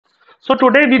So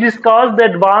today we discussed the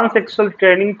advanced Excel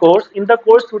training course. In the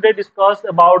course today discussed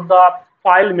about the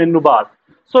file menu bar.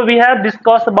 So we have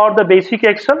discussed about the basic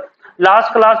Excel.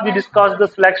 Last class we discussed the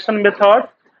selection method,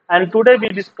 and today we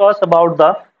discuss about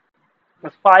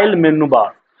the file menu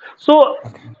bar. So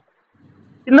Okay.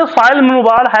 in the file menu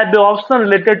bar have the option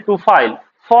related to file.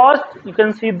 First, you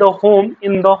can see the home.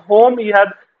 In the home, you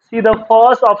have see the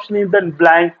first option is the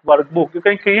blank workbook. You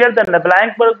can create the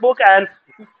blank workbook,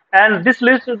 and this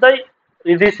list is the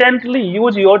recently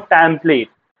use your template.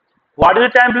 What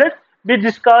is the template? We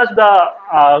discuss the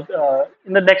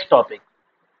in the next topic.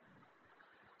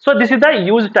 So this is the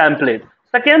use template.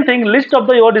 Second thing, list of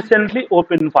the your recently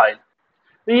open file.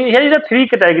 Here is the three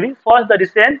category. First, the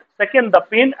recent. Second, the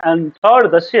pin, and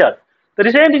third, the share. The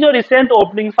recent is your recent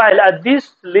opening file, and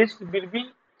this list will be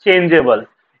changeable.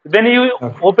 When you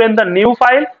Okay. open the new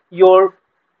file, your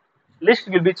list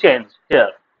will be changed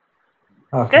here.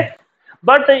 Okay. Okay.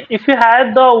 But if you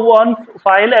have the one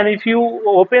file and if you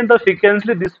open the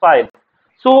frequently this file,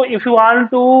 so if you want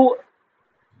to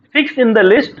fix in the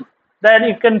list, then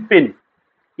you can pin.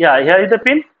 Yeah, here is the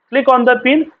pin. Click on the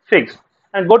pin, fix,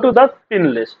 and go to the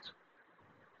pin list.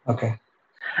 Okay.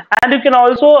 And you can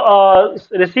also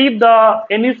receive the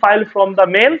any file from the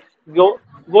mail.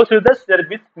 Go through the share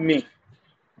with me.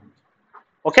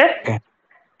 Okay. Okay.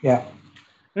 Yeah.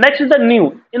 Next is the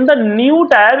new. In the new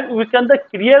tab, we can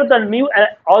create the new and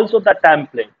also the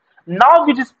template. Now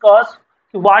we discuss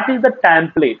what is the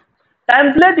template.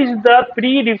 Template is the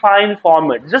predefined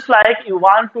format. Just like you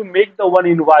want to make the one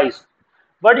invoice,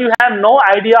 but you have no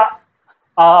idea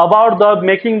about the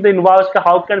making the invoice.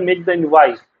 How can make the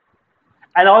invoice?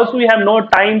 And also we have no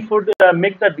time for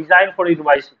make the design for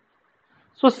invoicing.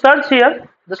 So search here,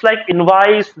 just like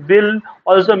invoice, bill,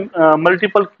 also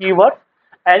multiple keyword,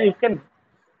 and you can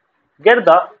get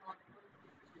the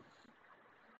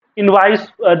invoice,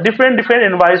 different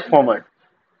invoice format.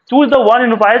 Choose the one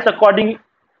invoice according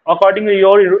to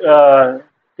your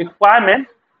requirement.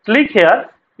 Click here.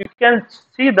 You can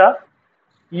see the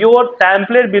your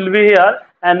template will be here,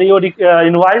 and your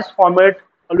invoice format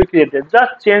will be created.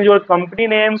 Just change your company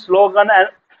name, slogan,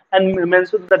 and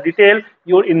mention the detail.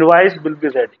 Your invoice will be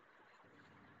ready.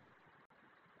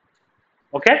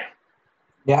 Okay.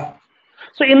 Yeah.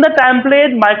 So in the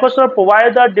template, Microsoft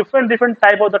provides a different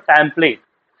type of the template,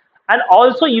 and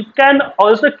also you can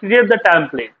also create the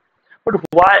template. But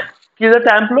why create the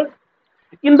template?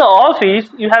 In the office,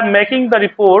 you have making the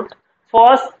report.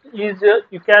 First is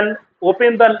you can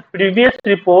open the previous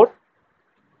report,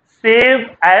 save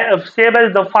as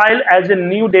the file as a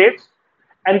new date,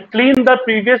 and clean the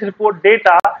previous report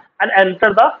data and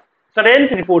enter the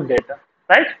current report data.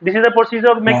 Right? This is the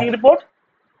procedure of Yeah. making report.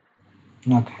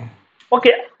 Okay.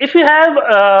 Okay, if you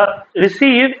have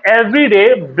received every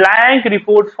day blank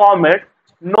report format,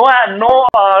 no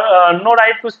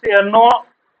right to say no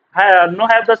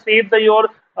have the save the your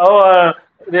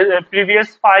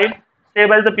previous file,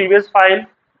 save as the previous file,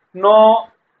 no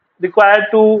required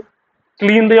to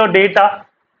clean your data.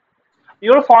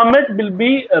 Your format will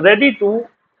be ready to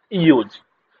use.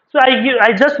 So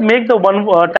I just make the one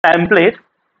template.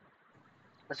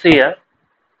 See here,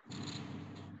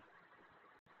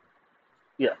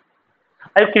 yeah.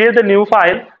 I create the new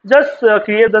file. Just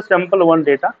create the sample one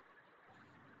data.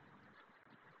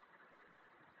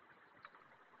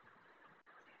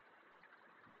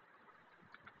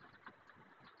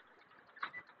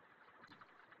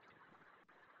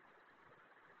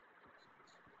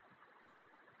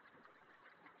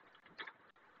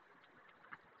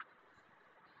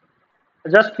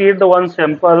 Just create the one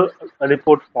sample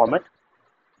report format.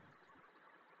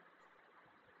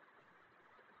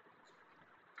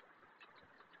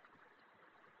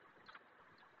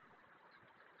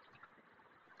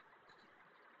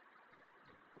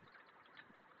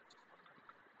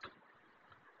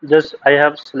 Just I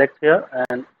have select here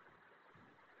and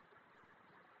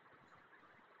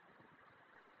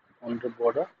on the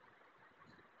border,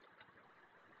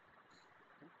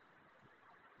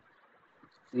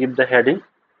 give the heading,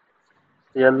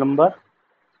 serial number,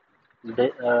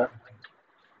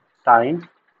 time,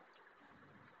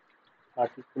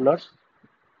 particulars,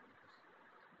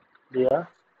 there,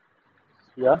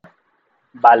 here,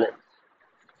 balance.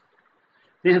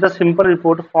 This is the simple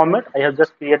report format I have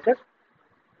just created,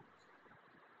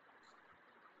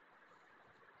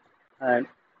 and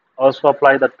also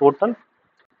apply the total.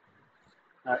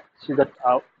 See that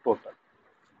total.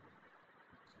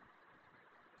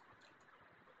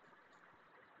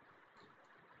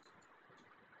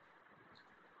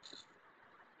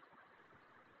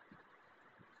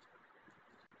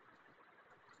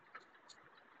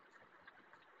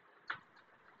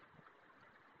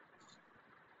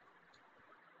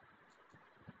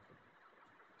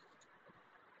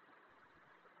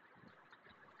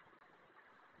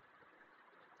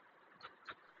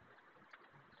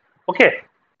 Okay,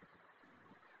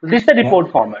 this is the Yeah.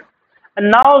 report format. And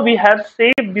now we have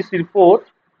saved this report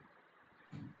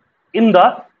in the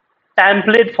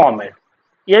template format.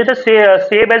 Here the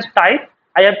save as type.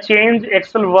 I have changed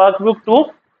Excel workbook to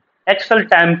Excel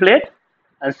template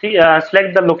and see select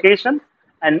the location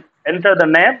and enter the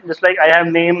name. Just like I have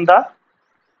named the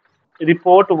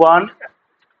report one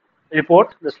report,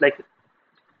 just like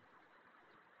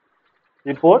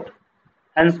report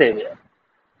and save here.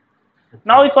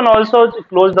 Now you can also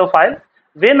close the file.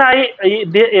 When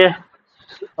here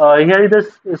is the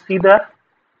see the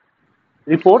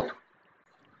report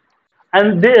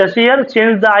and here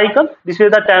change the icon. This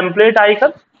is the template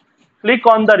icon. Click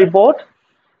on the report.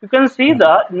 You can see Yeah.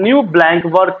 the new blank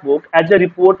workbook as a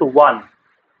report one.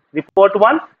 Report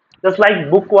one, just like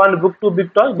book one, book two, book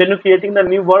two. When you're creating the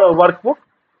new workbook,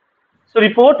 so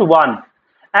report one,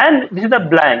 and this is the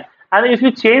blank. And if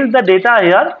you change the data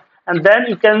here, and then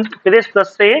you can press the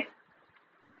say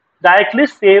directly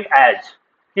save as,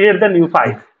 create the new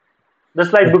file.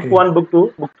 Just like book Okay. one, book two,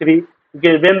 book three.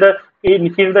 Okay, when the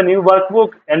create the new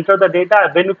workbook, enter the data.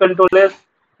 When you control this,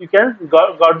 you can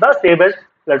got the save as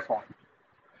platform.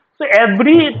 So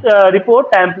every Okay. report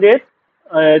template,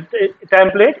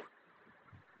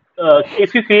 if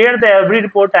you create the every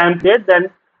report template, then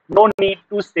no need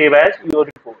to save as your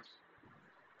reports.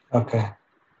 Okay.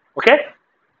 Okay.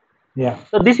 Yeah.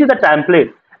 So this is the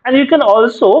template, and you can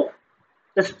also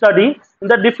study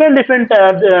the different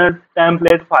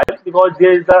template files because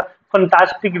there is a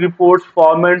fantastic reports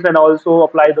formats and also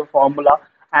apply the formula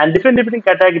and different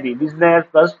category business,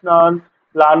 personal,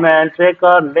 planner,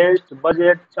 tracker, list,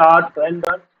 budget, chart,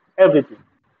 calendar, everything.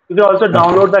 You can also Okay.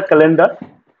 download the calendar.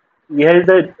 Here is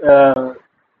the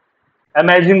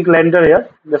amazing calendar here,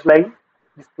 just like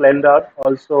this calendar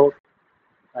also,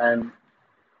 and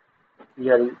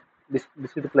here this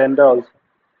is the calendar also.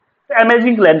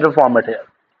 Amazing calendar format here.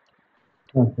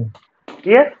 Okay.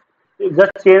 Here, you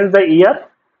just change the year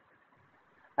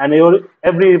and your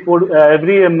every report,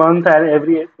 every month and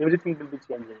everything will be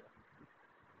changed here.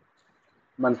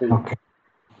 Monthly. Okay.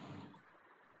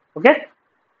 Okay.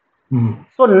 Hmm.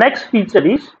 So next feature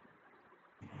is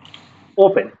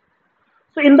open.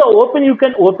 So in the open, you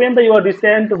can open your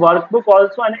recent workbook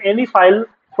also and any file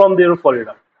from their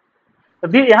folder.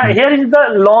 Hmm. Here is the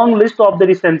long list of the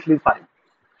recently file.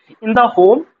 In the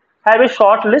home, have a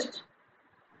short list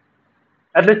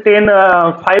at least 10,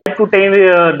 5 to 10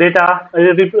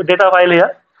 data file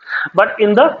here. But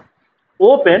in the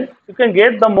open, you can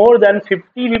get the more than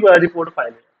 50 report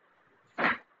file.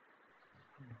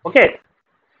 Okay,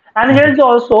 and here Okay. is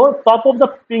also top of the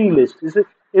ping list. This is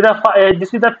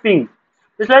the ping.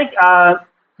 It's like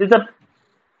this is the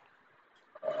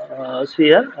see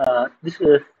here. This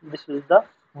is the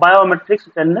biometrics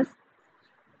attendance.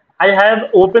 I have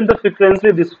opened the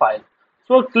frequency this file.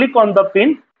 So click on the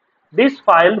pin. This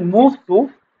file moves to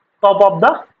top of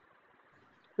the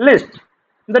list,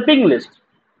 the ping list,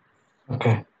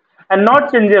 Okay. and not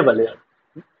changeable here.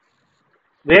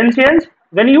 When change,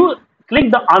 when you click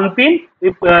the unpin,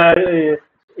 here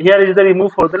is the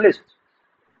remove for the list,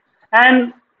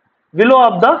 and below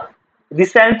of the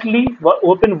recently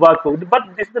open workbook.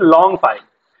 But this is the long file,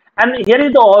 and here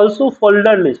is the also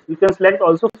folder list. You can select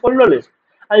also folder list,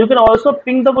 and you can also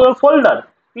ping the folder.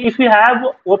 If you have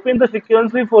opened the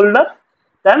frequency folder,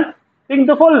 then ping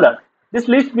the folder. This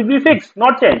list will be fixed,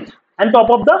 not changed, and top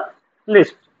of the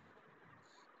list.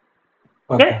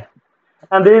 Okay, Okay.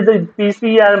 and there is the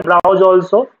PC and browse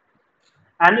also,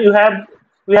 and we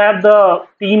have the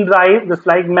team drive, the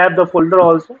slide map, the folder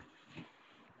also,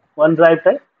 one drive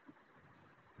type.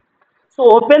 So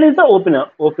open is the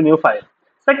opener, open your file.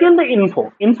 Second, the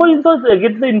info. Info is the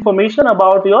get the information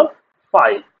about your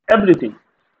file, everything.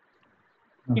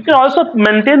 You can Okay. also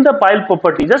maintain the file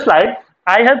property, just like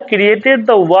I have created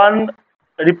the one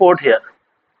report here.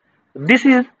 This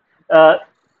is uh,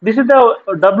 this is the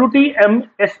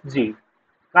WTMSG.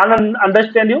 Can I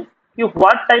understand you?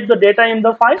 What type the data in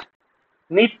the file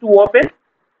need to open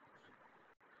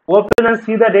and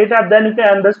see the data, then you can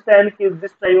understand if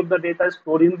this type of the data is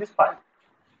stored in this file.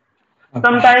 Okay.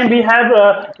 Sometimes we have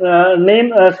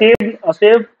name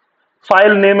save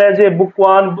file name as a book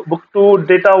one, book two,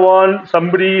 data one,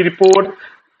 summary report.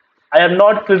 I have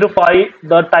not clarified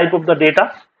the type of the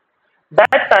data.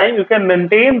 That time you can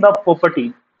maintain the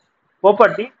property.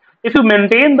 Property. If you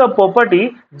maintain the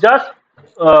property, just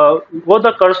go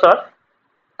the cursor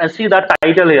and see the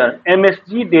title here.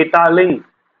 MSG data link.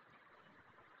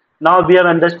 Now we have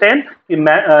understand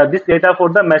this data for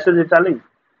the message data link.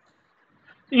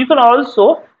 You can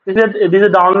also this is a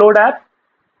download app,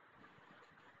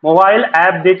 mobile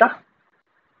app data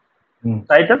Hmm.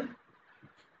 title.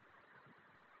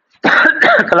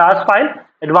 class file,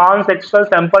 advanced Excel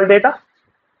sample data.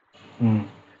 Hmm.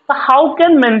 So how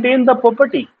can maintain the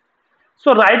property?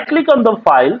 So right click on the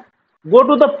file, go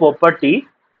to the property,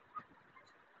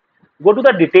 go to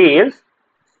the details,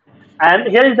 and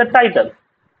here is the title.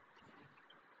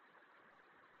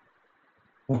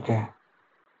 Okay.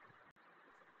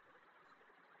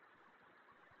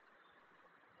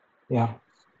 Yeah.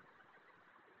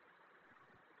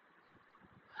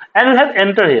 And you have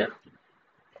enter here.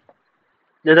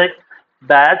 Just like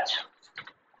batch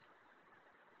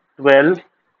 12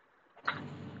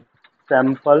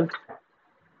 sample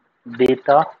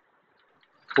data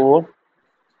for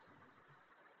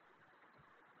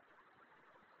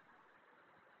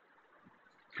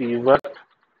keyword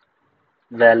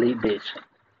validation.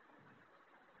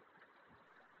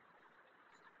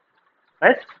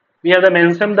 Right? We have to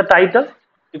mention the title.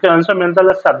 You can also mention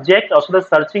the subject, also the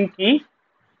searching key,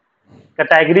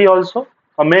 category also,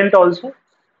 comment also.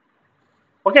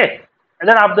 Okay. And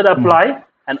then after Hmm. apply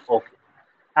and okay.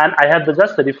 And I have to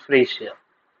just refresh here.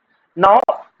 Now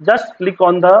just click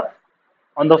on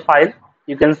the file.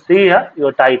 You can see here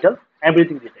your title,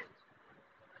 everything details.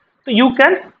 So you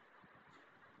can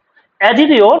edit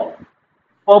your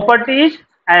properties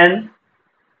and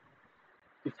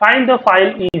find the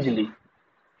file easily.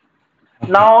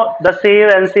 Okay. Now the save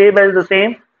as the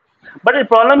same. But the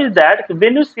problem is that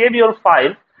when you save your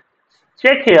file,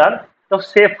 check here the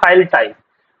save file type.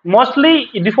 Mostly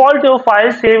default your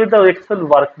file save with the Excel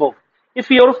workbook. If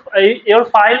your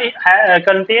file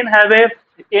contain have a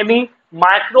any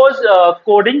macros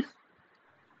codings,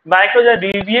 macros are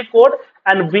VBA code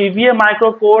and VBA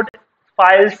micro code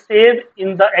file saved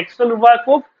in the Excel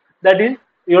workbook, that is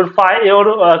your file,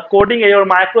 your coding and your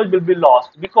macros will be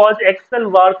lost because Excel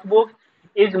workbook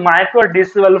is micro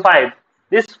disable file.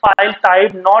 This file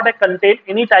type not a contain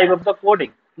any type of the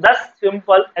coding. Thus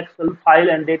simple Excel file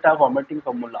and data formatting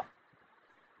formula.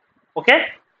 Okay,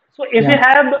 so if you Yeah.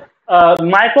 have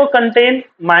micro contain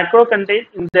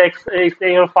in the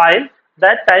your file,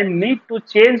 that time need to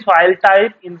change file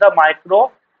type in the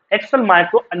micro Excel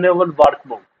micro enable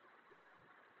workbook.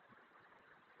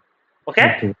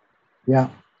 Okay. Okay. Yeah.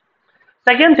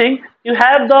 Second thing, you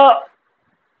have the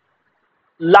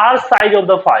large size of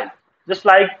the file, just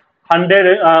like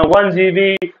 100 1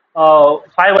 GB,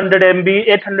 500 MB,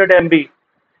 800 MB.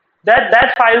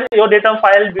 That file, your data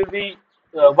file will be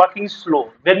working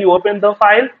slow. When you open the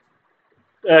file,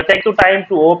 take the time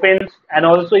to open, and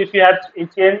also if you have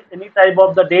changed any type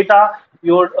of the data,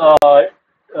 your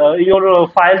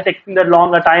file taking the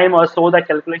longer time or so the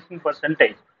calculation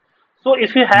percentage. So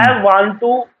if you Hmm. have want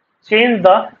to change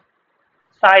the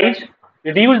size,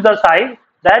 reduce the size,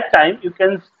 that time you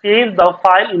can save the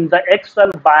file in the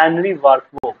Excel binary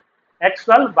workbook.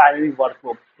 Excel binary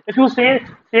workbook. If you save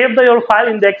your file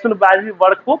in the Excel binary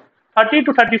workbook, 30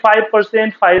 to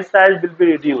 35% file size will be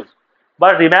reduced.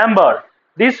 But remember,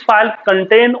 this file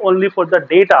contain only for the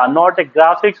data, not a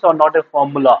graphics or not a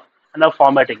formula and a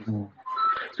formatting. Hmm.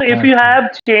 So Okay. if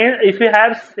you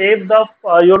have saved the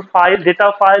your file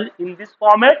data file in this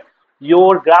format,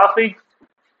 your graphics,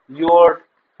 your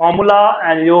formula,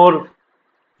 and your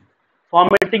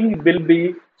formatting will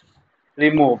be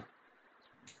removed.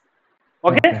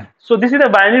 Okay, Okay. so this is a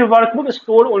binary workbook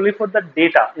stored only for the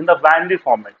data in the binary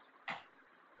format.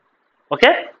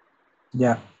 Okay,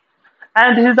 Yeah.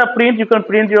 and this is the print. You can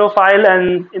print your file,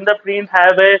 and in the print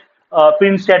have a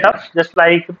print setup, just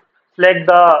like select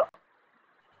the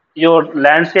your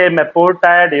landscape, a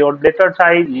portrait, your letter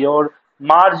size, your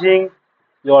margin,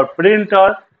 your printer,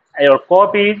 your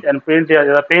copies, and print here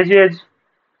the pages,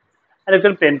 and you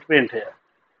can print here.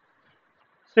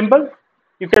 Simple.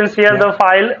 You can share Yeah. the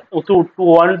file to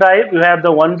OneDrive. You have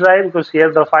the OneDrive. You can share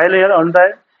the file here on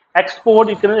OneDrive. Export.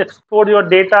 You can export your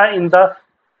data in the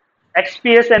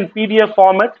XPS and PDF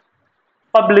format.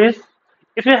 Publish.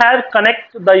 If you have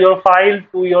connect your file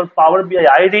to your Power BI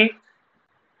ID,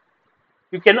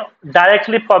 you can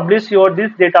directly publish your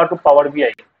this data to Power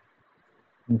BI.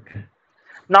 Okay.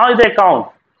 Now is the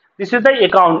account. This is the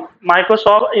account.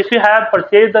 Microsoft. If you have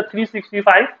purchased the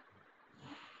 365,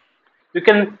 you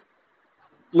can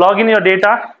log in your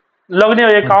data, log in your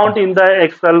Okay. account in the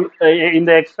Excel. In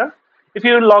the Excel, if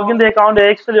you log in the account in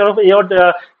Excel,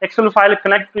 your Excel file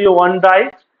connect to your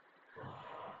OneDrive,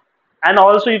 and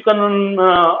also you can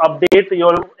update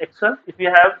your Excel. If you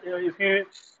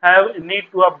have need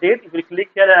to update, you will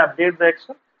click here and update the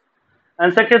Excel.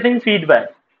 And second thing, feedback.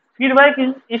 Feedback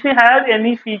is if you have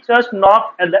any features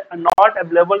not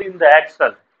available in the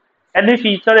Excel, any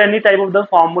feature, any type of the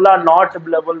formula not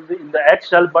available in the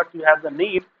Excel, but you have the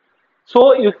need.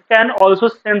 So you can also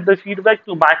send the feedback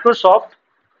to Microsoft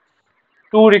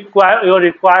to require your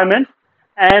requirement,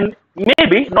 and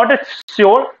maybe not a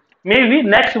sure, maybe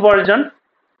next version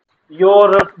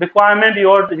your requirement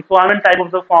type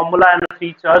of the formula and the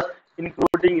features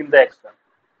including in the Excel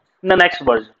in the next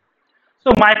version.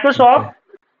 So Microsoft Okay.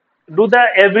 do the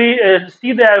every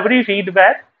see the every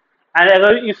feedback, and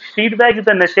if feedback is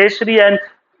the necessary and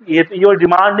if you're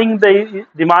demanding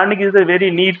is a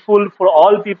very needful for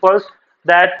all peoples,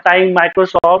 that time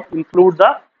Microsoft include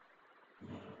the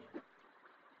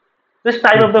this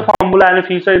type of the Okay. formula and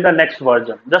feature in the next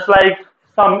version, just like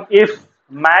some if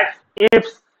max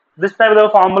ifs, this type of the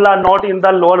formula not in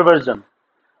the lower version,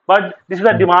 but this is a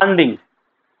Okay. demanding.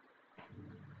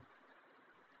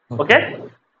 Okay. Okay,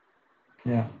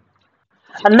 Yeah.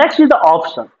 and next is the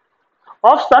option.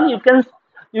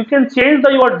 You can change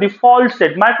your default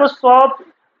set.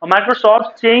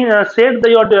 Microsoft change set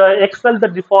your Excel the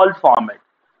default format,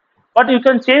 but you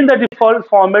can change the default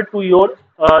format to your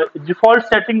default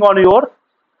setting on your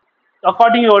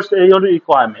according your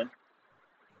requirement.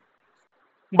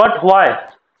 But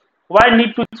why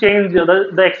need to change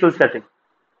the Excel setting,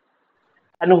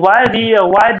 and why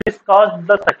discuss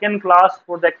the second class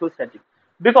for the Excel setting?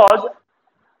 Because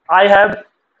I have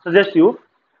suggest you,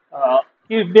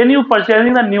 when you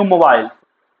purchasing a new mobile,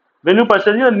 when you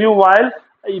purchasing a new mobile,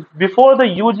 before the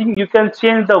using, you can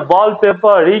change the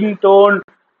wallpaper, ringtone,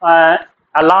 uh,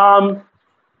 alarm,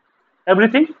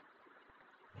 everything.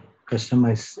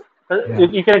 Customize. You, Yeah.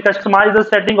 you can customize the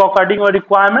setting according to your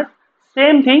requirement.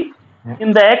 Same thing Yeah.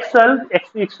 in the Excel.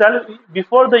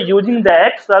 Before the using the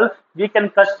Excel, we can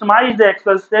customize the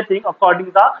Excel setting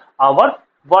according to our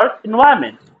work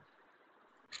environment.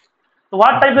 So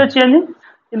what type Okay. of changing?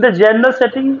 In the general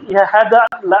setting, you have the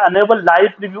enable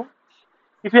live preview.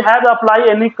 If you have apply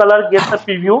any color, get the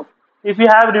preview. If you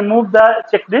have removed the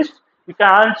checklist, you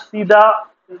can't see the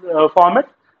format.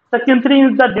 Second thing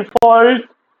is the default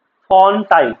font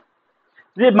type.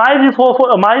 My default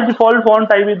font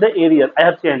type is the Arial. I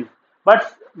have changed, but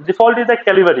default is the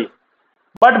Calibri.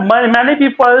 But many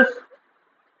people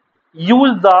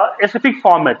use the specific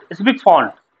format, specific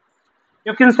font.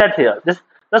 You can set here.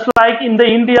 Just like in the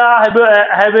India,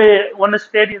 have a one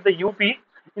state is the UP.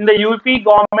 In the UP,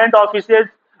 government offices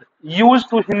use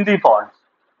to Hindi fonts.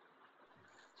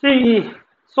 See,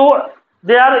 so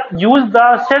they are use the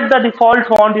set the default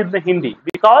font in the Hindi,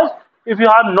 because if you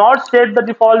have not set the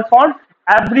default font,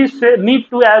 need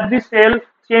to every cell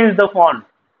change the font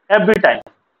every time.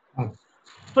 Oh,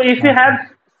 So if you okay. have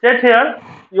set here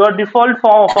your default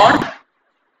font,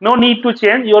 no need to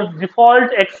change. Your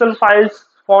default Excel files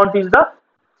font is the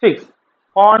fixed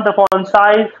font, the font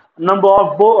size, number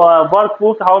of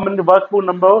workbook, how many workbook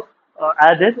number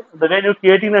added. The when you're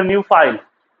creating a new file,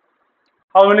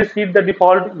 how many seat the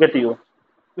default get you.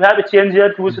 You have a change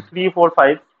here, two, three, four,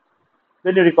 five,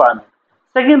 when you requirement.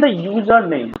 Second, the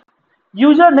username.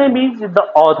 Username is the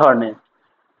author name.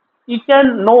 You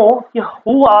can know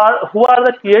who are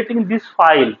the creating this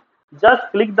file. Just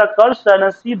click the cursor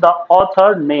and see the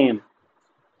author name.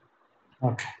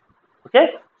 Okay.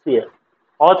 Okay, see here.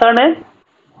 Author name,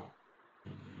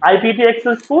 IPT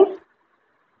Access School.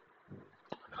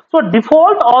 So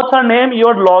default author name,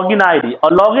 your login ID. Or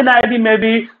login ID may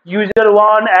be user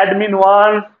one, admin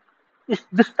one, is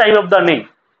this type of the name.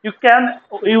 You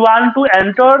want to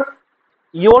enter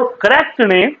your correct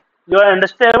name, your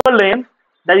understandable name,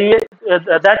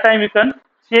 at that time you can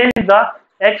change the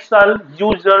Excel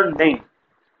user name.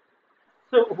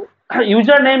 So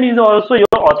username is also your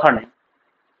author name.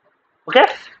 Okay?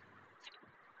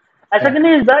 And Yeah. second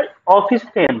is the office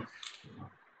name.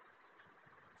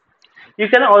 You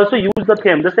can also use the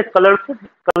theme. Just a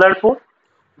colorful,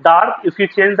 dark. If you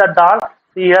change the dark,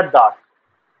 see here dark.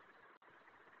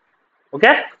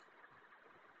 Okay?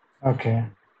 Okay.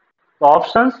 The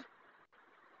options,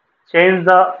 change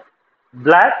the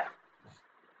black.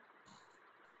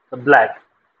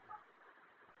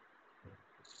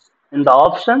 In the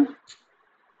option,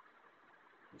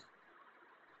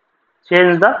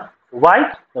 change the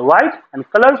white, and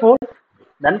colorful,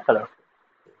 then colorful.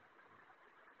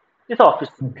 It's office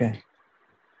name. Okay.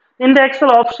 In the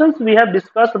Excel options, we have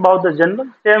discussed about the general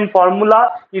same formula.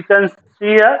 You can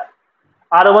see here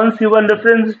R1C1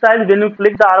 reference style. When you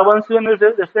click the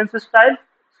R1C1 reference style,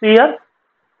 see here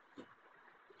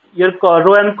your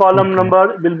row and column Okay.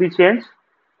 number will be changed.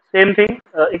 Same thing.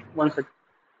 One second.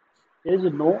 There is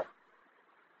no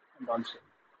don't say.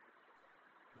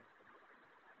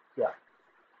 Yeah.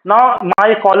 Now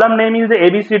my column name is the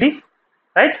ABCD,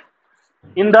 right?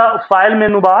 In the file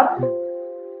menu bar,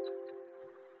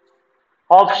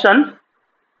 option,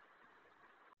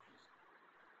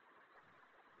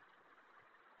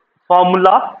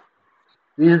 formula,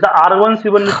 This is the R1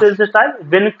 C1 reference style.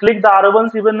 When you click the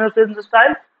R1 C1 reference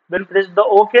style, when press the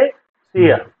OK, see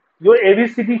here, your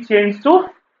ABCD changed to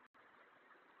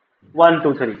 1,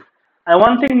 2, 3. And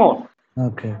one thing more.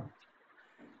 Okay.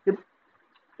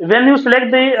 When you select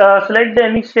the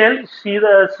initial, see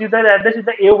the address is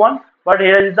the A1, but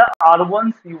here is the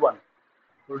R1 C1,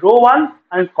 row 1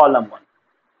 and column 1.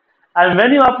 And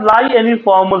when you apply any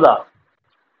formula,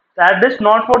 the address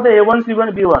not for the A1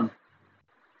 C1 B1.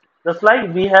 Just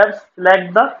like we have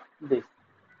select the this.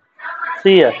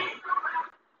 See here,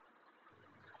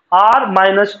 R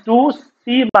minus 2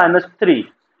 C minus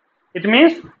 3. It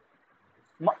means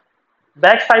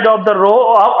back side of the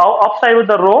row, upside of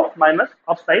the row minus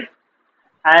upside,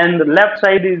 and left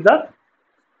side is the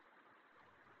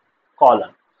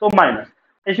column. So minus.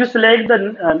 If you select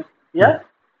the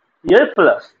here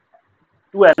plus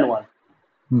 2 and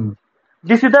 1.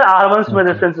 This is the R1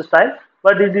 reference style,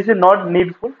 but this is not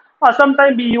needful.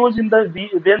 Sometimes we use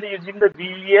when using the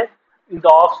VBA in the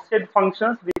offset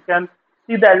functions, we can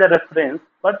see that as a reference,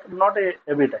 but not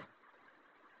every time.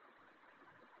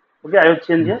 Okay, I will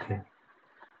change here.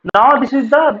 Now this is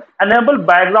the enable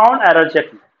background error check.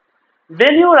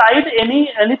 When you write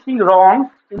anything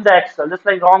wrong in the Excel, just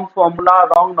like wrong formula,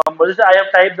 wrong number. I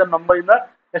have typed the number in the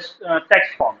text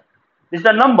format. This is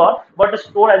the number, but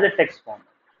stored as a text format.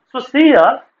 So see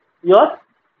here your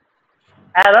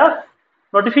error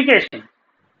notification.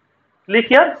 Click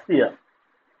here, see here.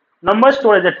 Number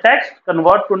stored as a text,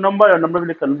 convert to number, your number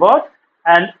will convert,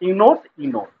 and ignore.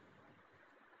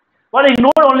 But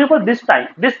ignore only for this time,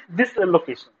 this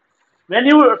location. When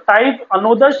you type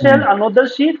another cell, another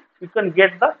sheet, you can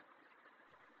get the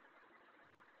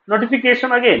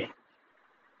notification again.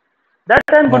 That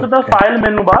time go to the file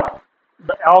menu bar,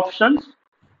 the options,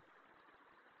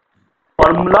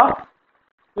 formula.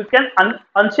 You can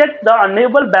uncheck the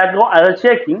enable background error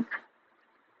checking.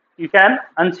 You can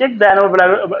uncheck the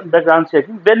enable background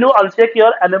checking. When you uncheck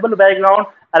your enable background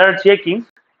error checking,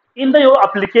 in your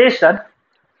application,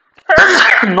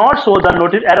 not show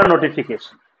the error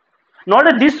notification.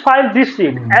 Not this file, this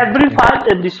sheet, every file,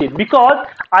 every sheet, because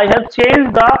I have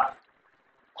changed the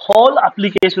whole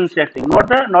application setting,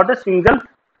 not a single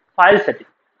file setting.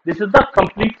 This is the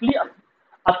completely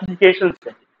application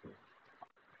setting.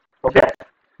 Okay.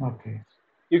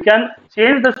 You can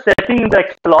change the setting in the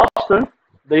Excel option,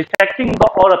 the affecting the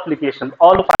all applications,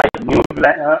 all file, new,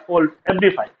 old, every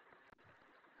file.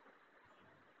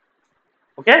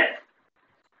 Okay.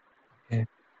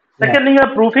 Second thing,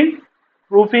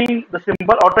 proofing the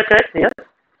simple autocorrect here.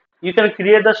 You can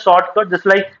create the shortcut just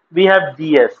like we have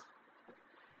DS.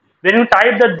 When you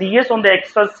type the DS on the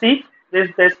Excel sheet, there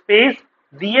is the space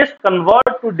DS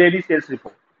convert to daily sales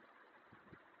report.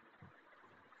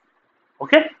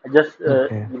 Okay, I just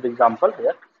give example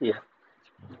here. See here,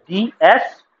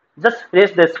 DS, just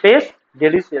press the space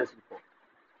daily sales report.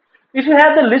 If you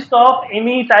have the list of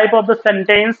any type of the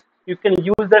sentence, you can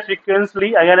use that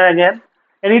frequently again and again.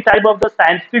 Any type of the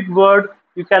scientific word,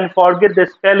 you can forget the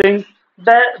spelling.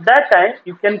 That time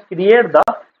you can create the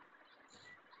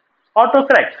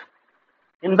autocorrect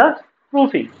in the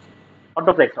proofing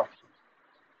autocorrect option.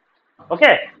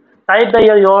 Okay, type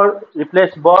your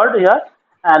replace word here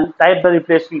and type the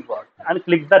replacing word and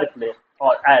click the replace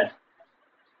or add.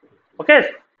 Okay.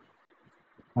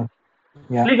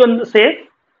 Click on the save.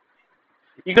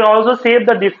 You can also save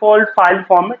the default file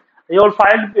format. Your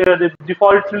file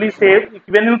defaultly saved.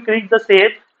 When you click the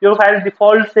save, your file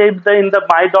default saved in the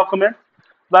My document.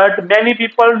 But many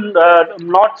people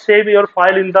not save your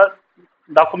file in the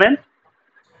document.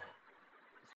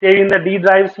 Save in the D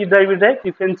drive, C drive,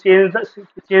 you can change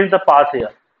the path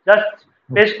here. Just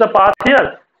paste the path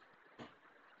here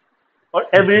or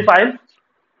every file.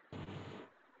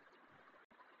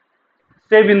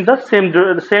 Save in the same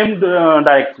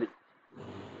directory.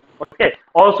 Okay.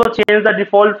 Also change the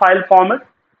default file format.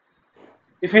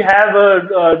 If you have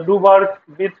do work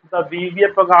with the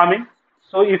VBA programming,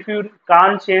 so if you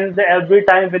can't change every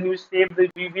time when you save the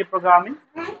VBA programming,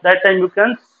 that time you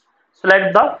can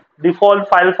select the default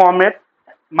file format,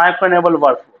 micro enable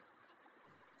workflow.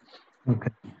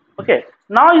 Okay.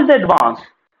 Now is the advanced.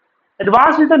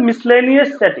 Advanced is the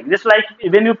miscellaneous setting. Just like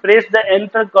when you press the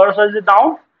enter cursor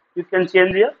down, you can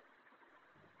change here,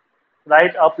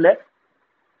 right, up, left.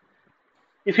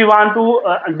 If you want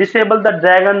to disable the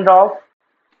drag and drop,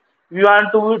 if you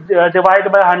want to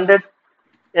divide by 100,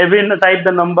 every type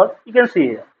the number, you can see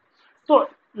here. So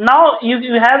now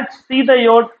you have see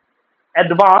your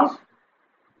advanced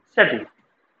setting.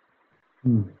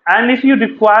 And if you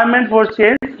requirement for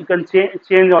change, you can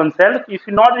change on self. If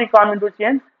you not requirement to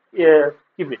change,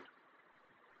 keep it.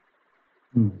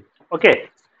 Okay.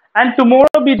 And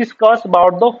tomorrow we discuss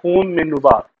about the home menu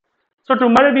bar. So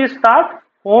tomorrow we start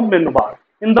home menu bar.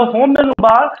 In the home menu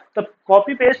bar, the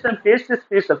copy paste and paste is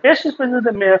special. Paste is special is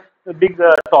the big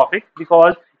topic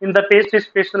because in the paste is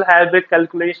special have the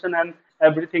calculation and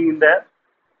everything in the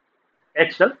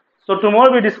Excel. So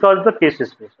tomorrow we discuss the paste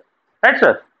is special. Right,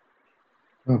 sir?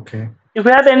 Okay. If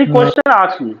you have any Uh, question,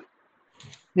 ask me.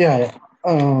 yeah. Yeah.